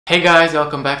Hey guys,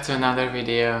 welcome back to another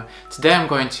video. Today I'm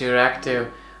going to react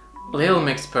to Little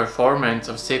Mix's performance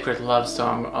of Secret Love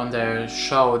Song on their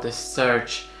show The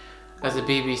Search, as the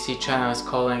BBC channel is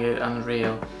calling it,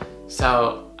 Unreal.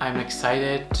 So I'm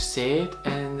excited to see it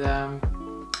and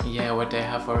yeah, what they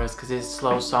have for us, because it's a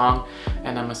slow song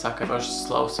and I'm a sucker for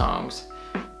slow songs.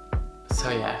 So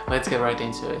yeah, let's get right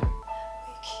into it.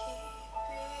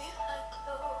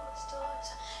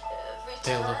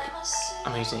 They look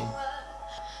amazing.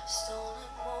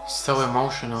 So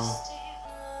emotional.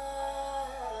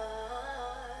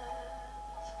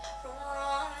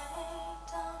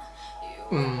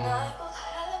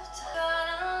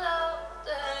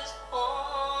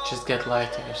 Just get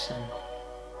lighter soon.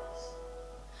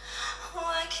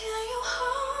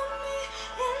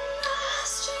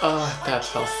 Oh, that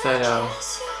falsetto.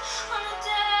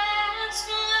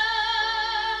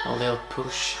 A little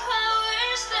push.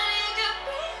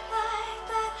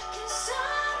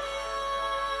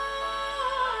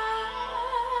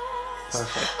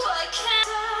 Perfect.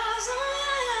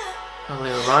 A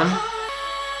little run.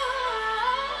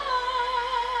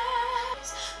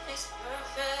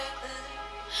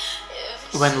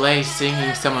 When Leigh's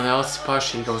singing someone else's part,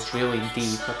 she goes really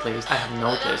deep, at least I have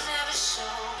noticed.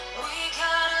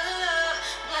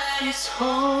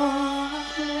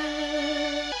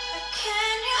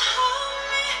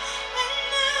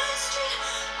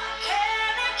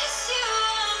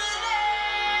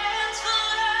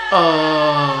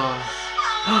 Oh.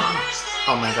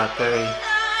 Oh my god, Perry.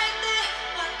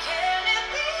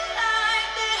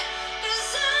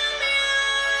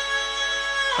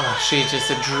 Oh, she's just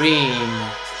a dream.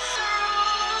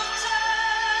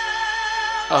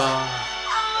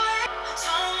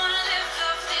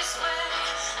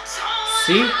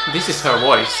 See? This is her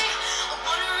voice.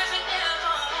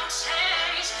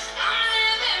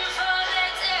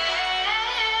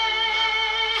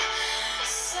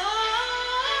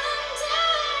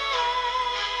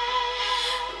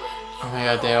 Oh my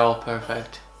god, they're all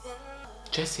perfect.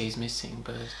 Jessie is missing,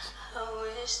 but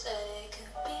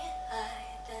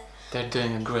they're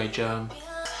doing a great job.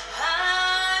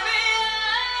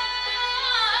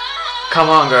 Come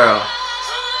on, girl.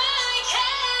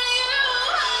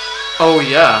 Oh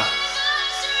yeah.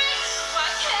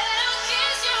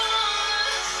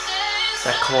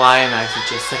 That climax would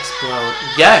just explode.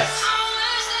 Yes!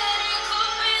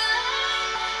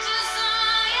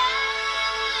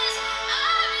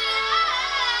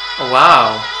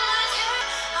 Wow.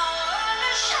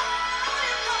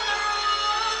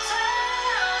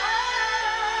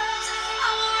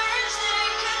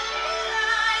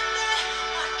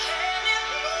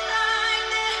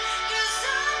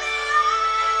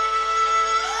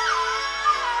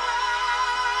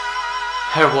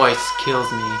 Her voice kills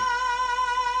me.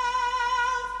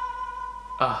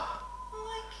 Ah.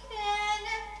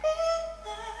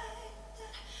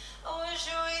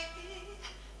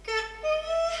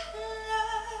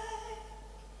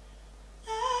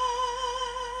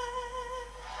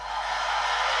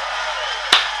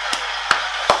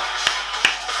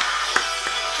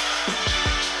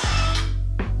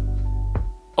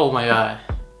 Oh my god.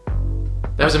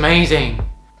 That was amazing.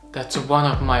 That's one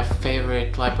of my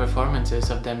favorite live performances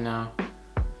of them now.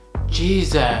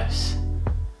 Jesus!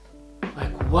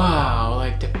 Like wow,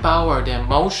 like the power, the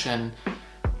emotion.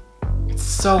 It's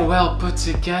so well put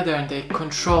together and they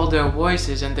control their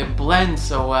voices and they blend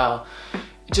so well.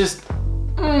 Just,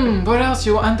 what else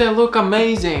you want? And they look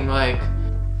amazing. Like,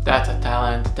 that's a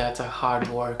talent, that's a hard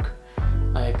work.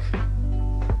 Like,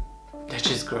 that's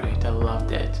just great, I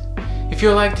loved it. If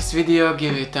you like this video,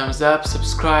 give it a thumbs up,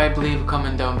 subscribe, leave a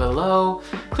comment down below,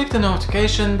 click the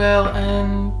notification bell,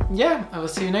 and yeah, I will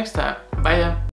see you next time. Bye.